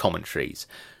episode commentaries.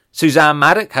 Suzanne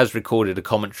Maddock has recorded a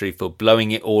commentary for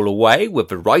Blowing It All Away with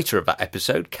the writer of that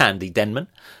episode, Candy Denman.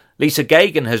 Lisa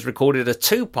Gagan has recorded a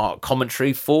 2-part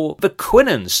commentary for The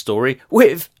Quinnen Story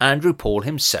with Andrew Paul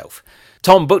himself.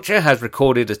 Tom Butcher has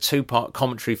recorded a 2-part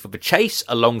commentary for The Chase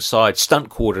alongside stunt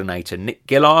coordinator Nick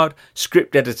Gillard,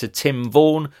 script editor Tim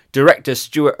Vaughan, director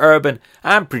Stuart Urban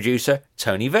and producer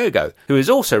Tony Virgo, who has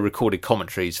also recorded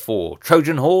commentaries for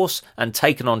Trojan Horse and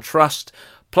Taken on Trust,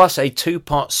 plus a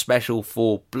 2-part special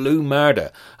for Blue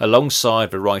Murder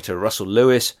alongside the writer Russell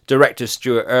Lewis, director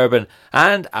Stuart Urban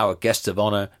and our guest of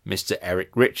honour Mr. Eric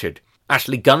Richard.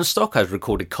 Ashley Gunstock has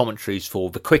recorded commentaries for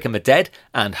The Quick and the Dead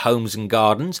and Homes and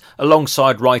Gardens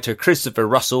alongside writer Christopher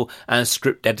Russell and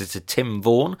script editor Tim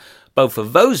Vaughan. Both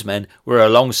of those men were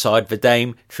alongside the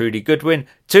Dame Trudy Goodwin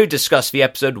to discuss the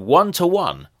episode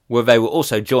 1-to-1, where they were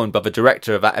also joined by the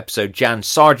director of that episode Jan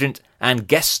Sargent and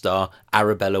guest star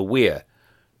Arabella Weir.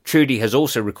 Trudy has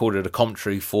also recorded a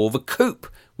commentary for The Coop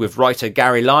with writer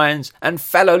Gary Lyons and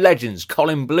fellow legends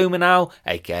Colin Blumenau,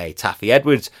 aka Taffy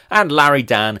Edwards, and Larry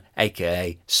Dan,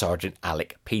 aka Sergeant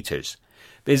Alec Peters.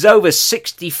 There's over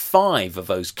 65 of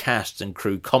those cast and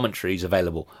crew commentaries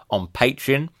available on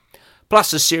Patreon,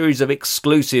 plus a series of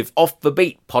exclusive Off the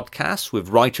Beat podcasts with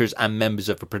writers and members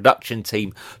of the production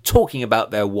team talking about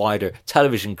their wider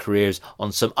television careers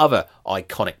on some other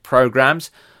iconic programmes,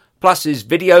 plus his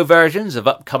video versions of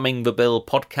upcoming The Bill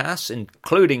podcasts,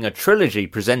 including a trilogy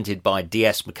presented by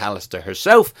D.S. McAllister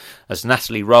herself, as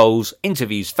Natalie Rolls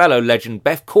interviews fellow legend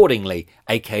Beth Cordingley,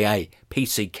 aka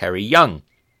PC Kerry Young.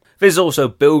 There's also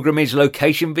pilgrimage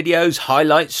location videos,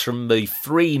 highlights from the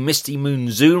 3 Misty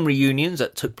Moon Zoom reunions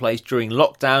that took place during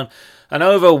lockdown, and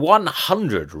over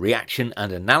 100 reaction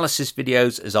and analysis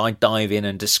videos as I dive in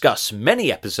and discuss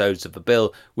many episodes of The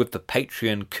Bill with the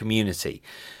Patreon community.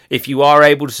 If you are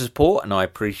able to support, and I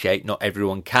appreciate not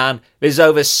everyone can, there's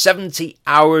over 70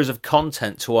 hours of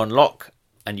content to unlock,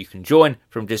 and you can join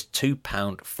from just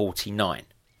 £2.49.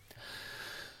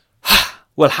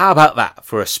 Well, how about that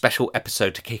for a special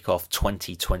episode to kick off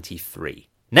 2023?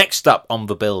 Next up on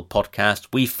the Bill podcast,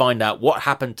 we find out what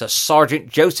happened to Sergeant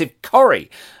Joseph Corrie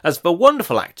as the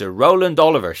wonderful actor Roland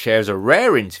Oliver shares a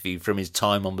rare interview from his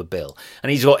time on the Bill,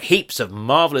 and he's got heaps of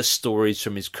marvellous stories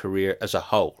from his career as a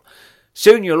whole.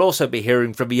 Soon you'll also be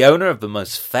hearing from the owner of the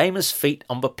most famous feat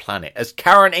on the planet as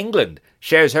Karen England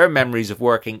shares her memories of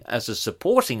working as a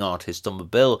supporting artist on the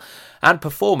Bill and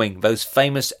performing those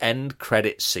famous end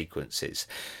credit sequences.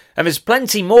 And there's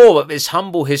plenty more that this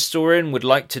humble historian would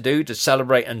like to do to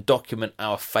celebrate and document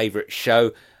our favourite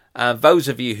show. Those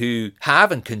of you who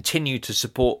have and continue to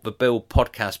support the Bill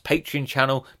Podcast Patreon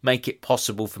channel make it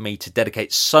possible for me to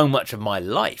dedicate so much of my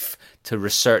life to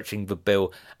researching the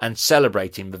Bill and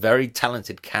celebrating the very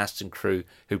talented cast and crew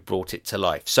who brought it to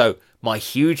life. So my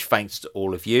huge thanks to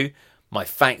all of you. My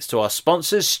thanks to our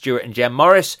sponsors, Stuart and Jen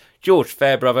Morris, George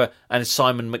Fairbrother and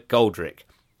Simon McGoldrick.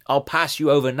 I'll pass you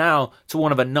over now to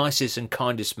one of the nicest and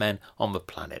kindest men on the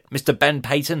planet, Mr. Ben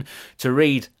Payton, to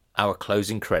read our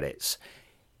closing credits.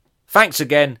 Thanks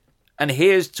again, and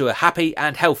here's to a happy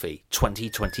and healthy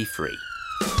 2023.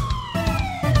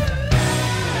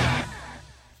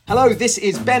 Hello, this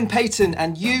is Ben Payton,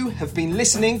 and you have been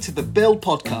listening to the Bill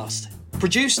Podcast,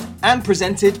 produced and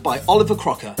presented by Oliver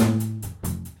Crocker.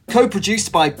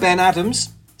 Co-produced by Ben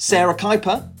Adams, Sarah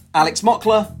Kuiper, Alex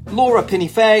Mockler, Laura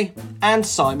Pinney-Fay, and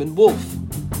Simon Wolfe.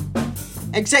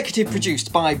 Executive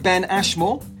produced by Ben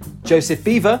Ashmore, Joseph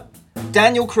Beaver,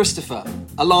 Daniel Christopher,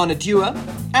 Alana Dewar,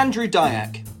 Andrew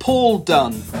Dyack, Paul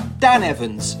Dunn, Dan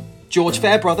Evans, George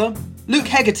Fairbrother, Luke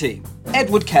Hegarty,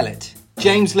 Edward Kellett,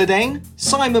 James Ledane,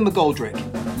 Simon McGoldrick,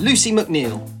 Lucy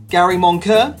McNeil, Gary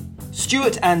Moncur,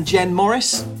 Stuart and Jen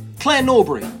Morris, Claire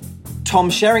Norbury, Tom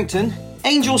Sherrington,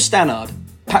 Angel Stannard,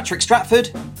 Patrick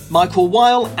Stratford, Michael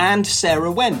Weil and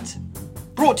Sarah Wendt.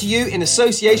 Brought to you in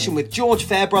association with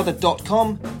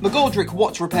GeorgeFairbrother.com,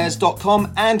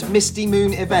 McGoldrickWatchRepairs.com and Misty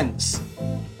Moon Events.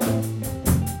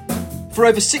 For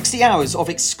over 60 hours of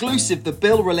exclusive The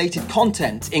Bill related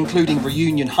content, including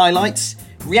reunion highlights,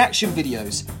 reaction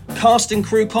videos, cast and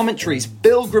crew commentaries,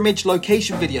 pilgrimage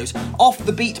location videos, off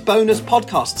the beat bonus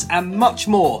podcasts and much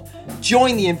more,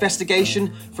 join the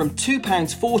investigation from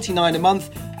 £2.49 a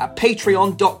month at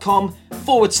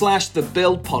patreon.com/The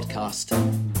Bill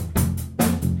Podcast.